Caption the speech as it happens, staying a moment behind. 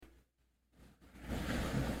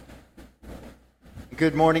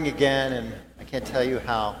Good morning again, and I can't tell you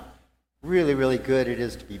how really good it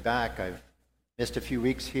is to be back. I've missed a few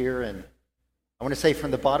weeks here, and I want to say from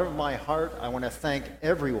the bottom of my heart, I want to thank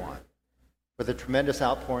everyone for the tremendous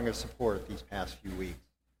outpouring of support these past few weeks.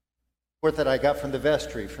 Support that I got from the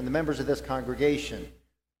vestry, from the members of this congregation,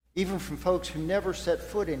 even from folks who never set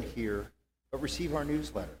foot in here but receive our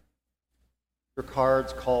newsletter. Your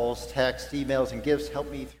cards, calls, texts, emails, and gifts helped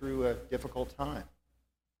me through a difficult time.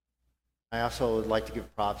 I also would like to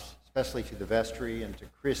give props, especially to the vestry and to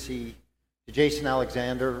Chrissy, to Jason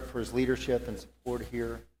Alexander for his leadership and support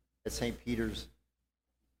here at St. Peter's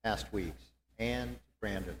past weeks, and to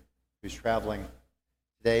Brandon, who's traveling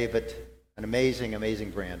today, but an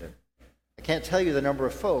amazing Brandon. I can't tell you the number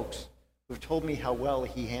of folks who've told me how well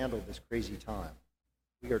he handled this crazy time.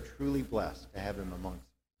 We are truly blessed to have him amongst us.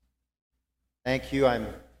 Thank you. I'm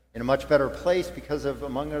in a much better place because of,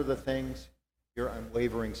 among other things, your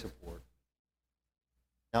unwavering support.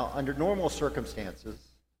 Now, under normal circumstances,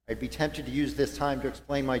 I'd be tempted to use this time to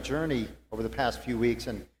explain my journey over the past few weeks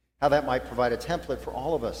and how that might provide a template for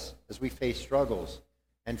all of us as we face struggles.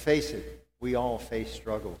 And face it, we all face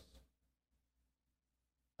struggles.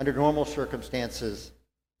 Under normal circumstances,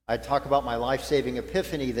 I'd talk about my life-saving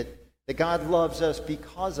epiphany that God loves us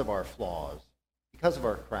because of our flaws, because of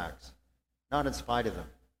our cracks, not in spite of them.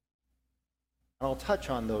 And I'll touch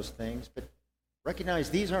on those things, but recognize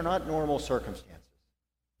these are not normal circumstances.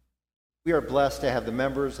 We are blessed to have the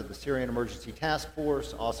members of the Syrian Emergency Task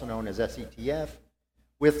Force, also known as SETF,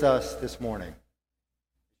 with us this morning.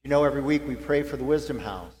 You know, every week we pray for the Wisdom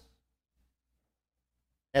House.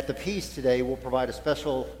 At the Peace today, we'll provide a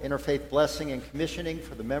special interfaith blessing and commissioning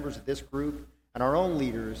for the members of this group and our own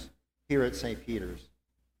leaders here at St. Peter's.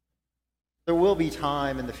 There will be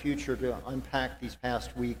time in the future to unpack these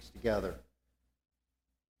past weeks together.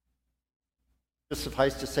 Just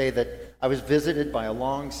suffice to say that I was visited by a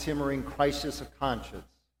long simmering crisis of conscience,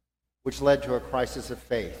 which led to a crisis of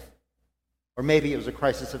faith. Or maybe it was a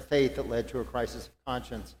crisis of faith that led to a crisis of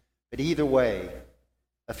conscience. But either way,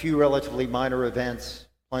 a few relatively minor events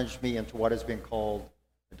plunged me into what has been called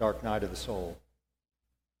the dark night of the soul.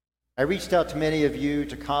 I reached out to many of you,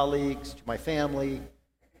 to colleagues, to my family,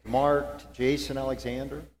 to Mark, to Jason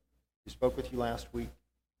Alexander, who spoke with you last week.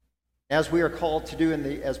 As we are called to do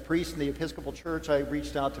as priests in the Episcopal Church, I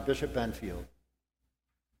reached out to Bishop Benfield.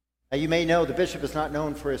 Now, you may know the bishop is not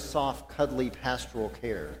known for his soft, cuddly pastoral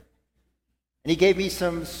care. And he gave me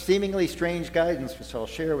some seemingly strange guidance, which I'll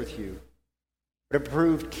share with you. But it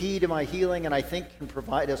proved key to my healing, and I think can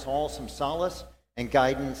provide us all some solace and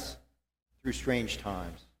guidance through strange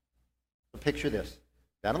times. So picture this.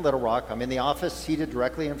 Down in Little Rock, I'm in the office, seated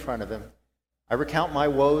directly in front of him. I recount my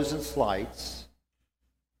woes and slights.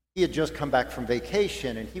 He had just come back from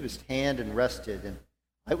vacation, and he was tanned and rested, and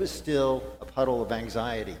I was still a puddle of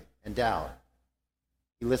anxiety and doubt.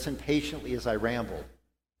 He listened patiently as I rambled.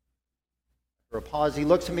 After a pause, he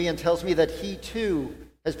looks at me and tells me that he, too,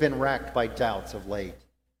 has been racked by doubts of late.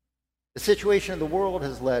 The situation of the world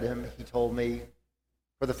has led him, he told me.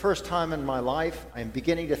 For the first time in my life, I am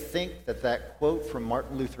beginning to think that quote from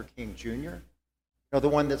Martin Luther King Jr., the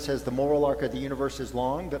one that says, "The moral arc of the universe is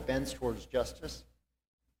long, but bends towards justice."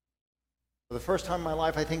 For the first time in my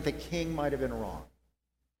life, I think that King might have been wrong.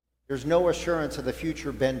 There's no assurance of the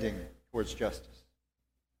future bending towards justice.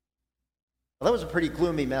 Well, that was a pretty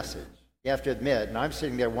gloomy message, you have to admit, and I'm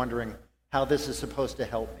sitting there wondering how this is supposed to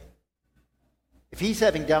help me. If he's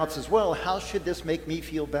having doubts as well, how should this make me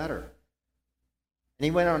feel better? And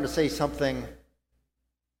he went on to say something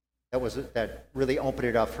that really opened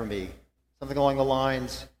it up for me, something along the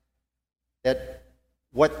lines that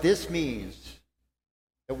what this means,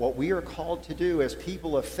 that what we are called to do as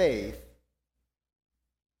people of faith,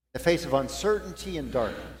 in the face of uncertainty and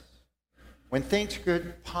darkness, when things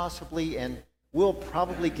could possibly and will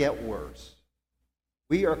probably get worse,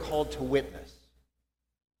 we are called to witness.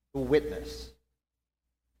 To witness.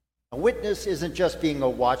 A witness isn't just being a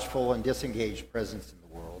watchful and disengaged presence in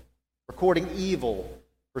the world, recording evil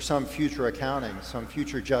for some future accounting, some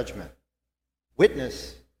future judgment.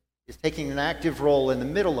 Witness is taking an active role in the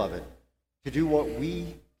middle of it to do what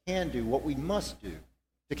we can do, what we must do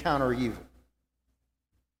to counter evil.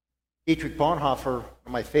 Dietrich Bonhoeffer, one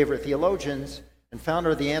of my favorite theologians and founder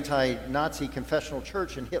of the anti-Nazi confessional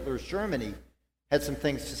church in Hitler's Germany, had some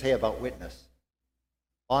things to say about witness.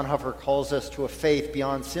 Bonhoeffer calls us to a faith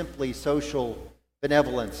beyond simply social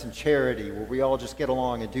benevolence and charity, where we all just get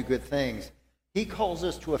along and do good things. He calls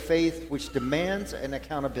us to a faith which demands an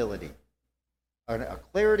accountability, a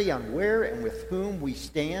clarity on where and with whom we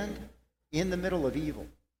stand in the middle of evil.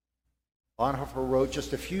 Bonhoeffer wrote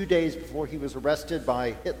just a few days before he was arrested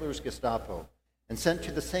by Hitler's Gestapo and sent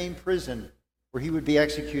to the same prison where he would be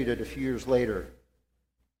executed a few years later.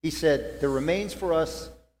 He said, "There remains for us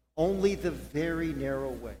only the very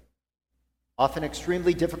narrow way, often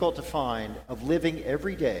extremely difficult to find, of living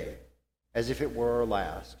every day as if it were our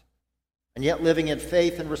last, and yet living in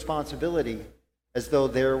faith and responsibility as though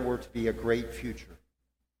there were to be a great future.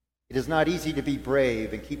 It is not easy to be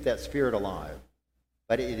brave and keep that spirit alive,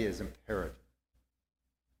 but it is imperative."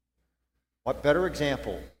 What better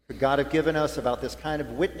example could God have given us about this kind of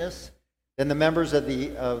witness than the members of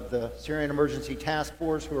the Syrian Emergency Task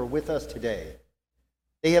Force who are with us today?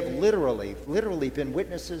 They have literally been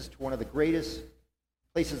witnesses to one of the greatest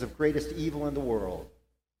places of greatest evil in the world,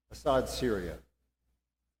 Assad, Syria.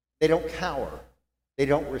 They don't cower. They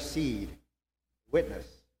don't recede. Witness.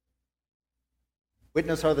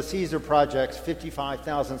 Witness are the Caesar Project's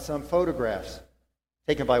 55,000-some photographs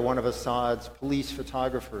taken by one of Assad's police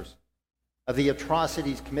photographers of the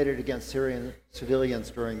atrocities committed against Syrian civilians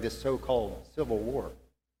during this so-called civil war.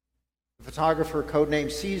 The photographer,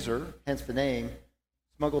 codenamed Caesar, hence the name,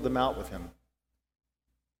 smuggled them out with him.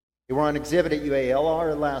 They were on exhibit at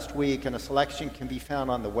UALR last week, and a selection can be found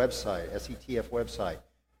on the website, SETF website.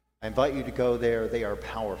 I invite you to go there. They are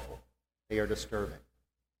powerful. They are disturbing.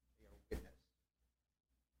 They are witness.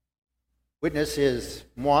 Witness is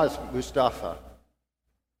Muaz Mustafa,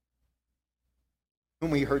 whom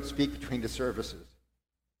we heard speak between the services,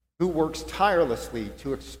 who works tirelessly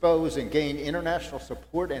to expose and gain international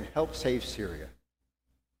support and help save Syria.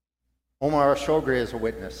 Omar Shogri is a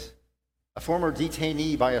witness, a former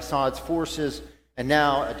detainee by Assad's forces, and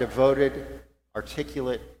now a devoted,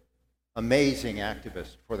 articulate, amazing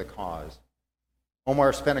activist for the cause.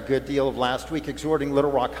 Omar spent a good deal of last week exhorting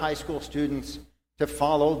Little Rock High School students to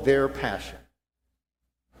follow their passion.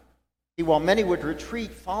 See, while many would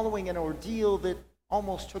retreat following an ordeal that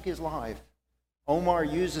almost took his life, Omar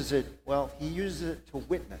uses it to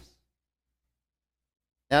witness.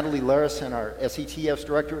 Natalie Larison, our SETF's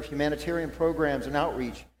Director of Humanitarian Programs and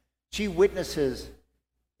Outreach, she witnesses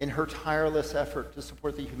in her tireless effort to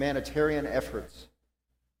support the humanitarian efforts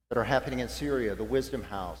that are happening in Syria, the Wisdom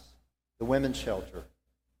House, the Women's Shelter,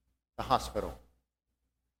 the hospital.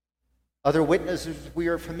 Other witnesses we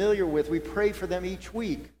are familiar with, we pray for them each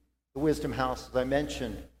week. The Wisdom House, as I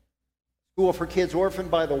mentioned, School for Kids Orphaned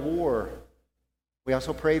by the War. We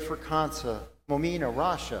also pray for Kansa, Momina,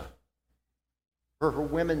 Rasha, for her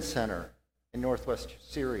Women's Center in northwest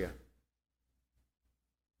Syria.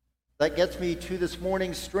 That gets me to this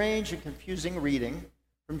morning's strange and confusing reading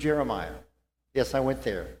from Jeremiah. Yes, I went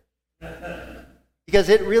there. Because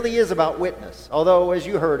it really is about witness. Although, as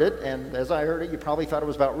you heard it, and as I heard it, you probably thought it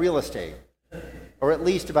was about real estate, or at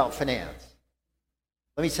least about finance.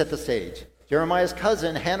 Let me set the stage. Jeremiah's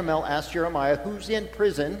cousin, Hanamel, asked Jeremiah, who's in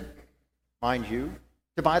prison, mind you,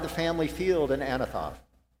 to buy the family field in Anathoth.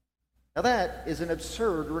 Now that is an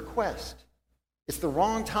absurd request. It's the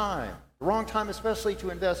wrong time especially to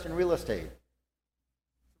invest in real estate.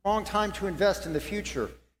 The wrong time to invest in the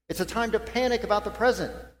future. It's a time to panic about the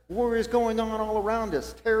present. War is going on all around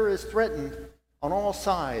us. Terror is threatened on all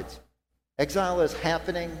sides. Exile is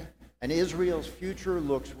happening, and Israel's future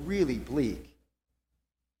looks really bleak.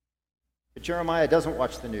 But Jeremiah doesn't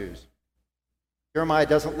watch the news. Jeremiah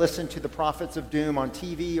doesn't listen to the prophets of doom on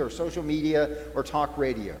TV or social media or talk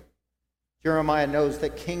radio. Jeremiah knows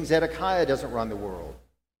that King Zedekiah doesn't run the world,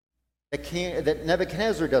 that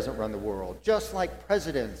Nebuchadnezzar doesn't run the world, just like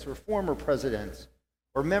presidents or former presidents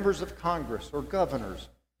or members of Congress or governors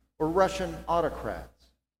or Russian autocrats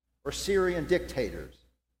or Syrian dictators.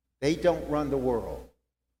 They don't run the world.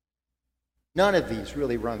 None of these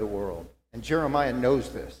really run the world, and Jeremiah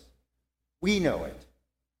knows this. We know it.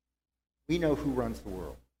 We know who runs the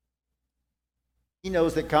world. He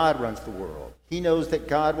knows that God runs the world. He knows that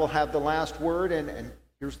God will have the last word, and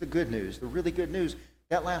here's the good news, the really good news.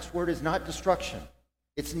 That last word is not destruction.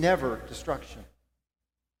 It's never destruction.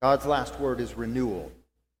 God's last word is renewal.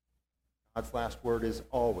 God's last word is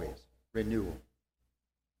always renewal.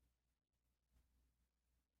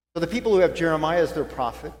 So the people who have Jeremiah as their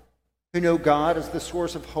prophet, who know God as the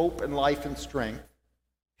source of hope and life and strength,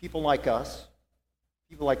 people like us,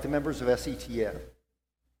 people like the members of SETF,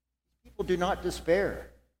 people do not despair.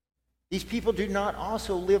 These people do not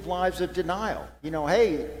also live lives of denial.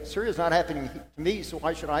 Hey, Syria's not happening to me, so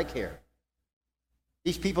why should I care?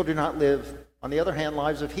 These people do not live, on the other hand,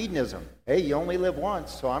 lives of hedonism. Hey, you only live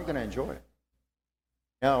once, so I'm going to enjoy it.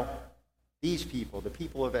 No, these people, the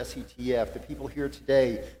people of SETF, the people here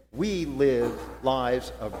today, we live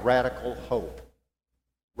lives of radical hope.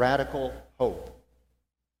 Radical hope.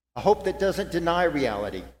 A hope that doesn't deny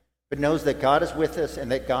reality, but knows that God is with us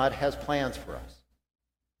and that God has plans for us.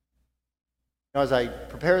 As I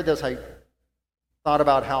prepared this, I thought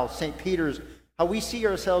about how St. Peter's, how we see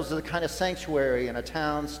ourselves as a kind of sanctuary in a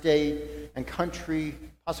town, state, and country,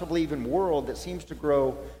 possibly even world that seems to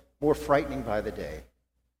grow more frightening by the day.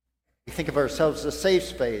 We think of ourselves as a safe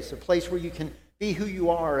space, a place where you can be who you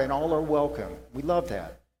are and all are welcome. We love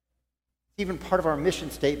that. It's even part of our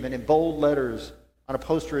mission statement in bold letters on a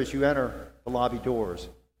poster as you enter the lobby doors.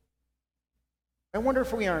 I wonder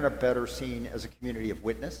if we aren't a better seen as a community of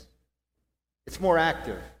witness. It's more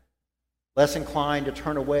active, less inclined to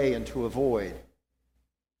turn away and to avoid.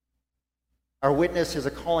 Our witness is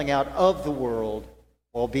a calling out of the world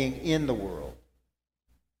while being in the world,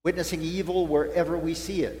 witnessing evil wherever we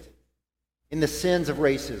see it, in the sins of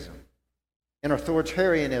racism, in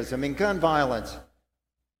authoritarianism, in gun violence,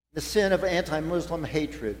 the sin of anti-Muslim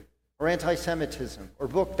hatred, or anti-Semitism, or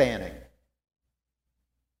book banning.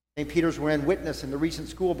 St. Peter's were in witness in the recent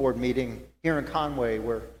school board meeting here in Conway,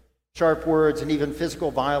 where sharp words and even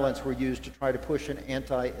physical violence were used to try to push an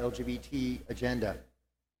anti-LGBT agenda.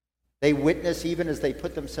 They witness even as they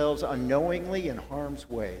put themselves unknowingly in harm's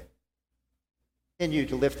way. Continue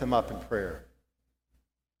to lift them up in prayer.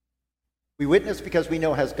 We witness because we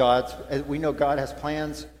know God has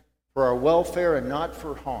plans for our welfare and not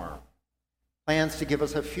for harm. Plans to give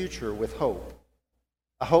us a future with hope.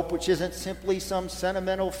 A hope which isn't simply some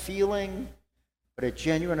sentimental feeling, but a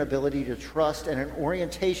genuine ability to trust and an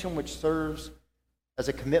orientation which serves as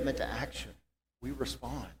a commitment to action. We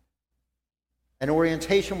respond. An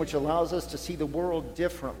orientation which allows us to see the world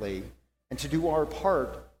differently and to do our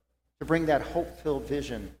part to bring that hope-filled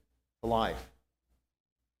vision to life.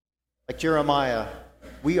 Like Jeremiah,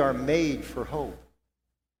 we are made for hope.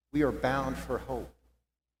 We are bound for hope.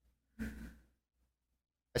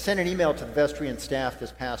 I sent an email to the vestry and staff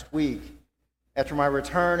this past week after my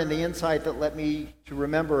return and the insight that led me to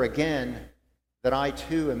remember again that I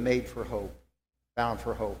too am made for hope, bound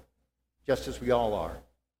for hope, just as we all are.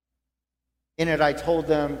 In it, I told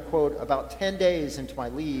them, quote, about 10 days into my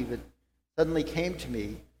leave, it suddenly came to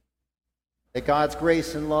me that God's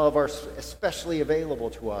grace and love are especially available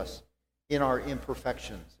to us in our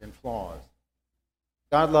imperfections and flaws.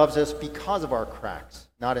 God loves us because of our cracks,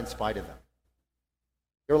 not in spite of them.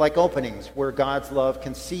 They're like openings where God's love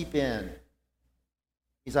can seep in.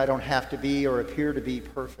 Means I don't have to be or appear to be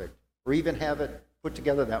perfect, or even have it put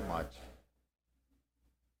together that much.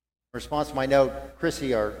 In response to my note,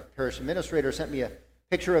 Chrissy, our parish administrator, sent me a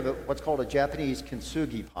picture of what's called a Japanese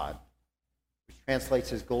kintsugi pot, which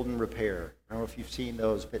translates as golden repair. I don't know if you've seen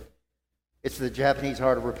those, but it's the Japanese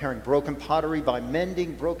art of repairing broken pottery by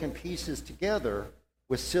mending broken pieces together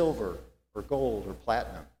with silver or gold or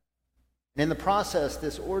platinum. And in the process,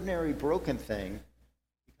 this ordinary broken thing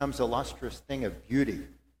becomes a lustrous thing of beauty.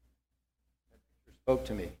 That picture spoke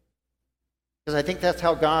to me. Because I think that's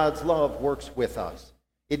how God's love works with us.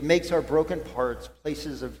 It makes our broken parts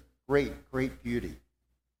places of great, great beauty.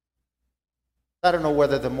 I don't know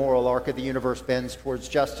whether the moral arc of the universe bends towards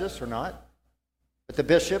justice or not, but the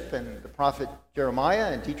bishop and the prophet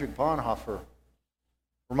Jeremiah and Dietrich Bonhoeffer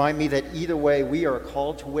remind me that either way we are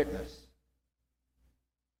called to witness.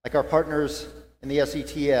 Like our partners in the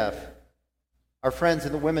SETF, our friends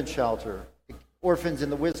in the women's shelter, the orphans in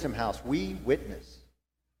the Wisdom House, we witness.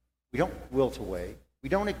 We don't wilt away. We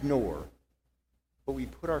don't ignore, but we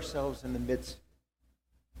put ourselves in the midst.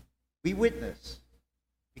 We witness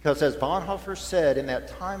because, as Bonhoeffer said, in that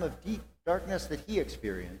time of deep darkness that he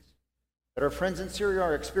experienced, that our friends in Syria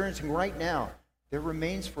are experiencing right now, there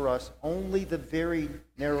remains for us only the very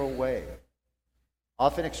narrow way,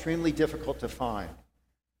 often extremely difficult to find,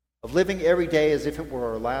 of living every day as if it were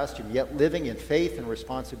our last, and yet living in faith and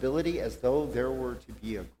responsibility as though there were to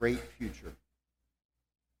be a great future.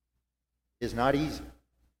 It is not easy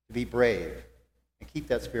to be brave and keep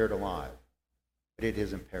that spirit alive, but it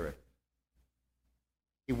is imperative.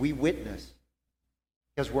 We witness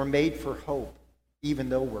because we're made for hope, even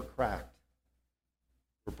though we're cracked.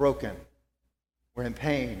 We're broken. We're in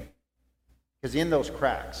pain. Because in those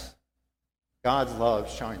cracks, God's love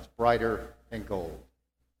shines brighter than gold.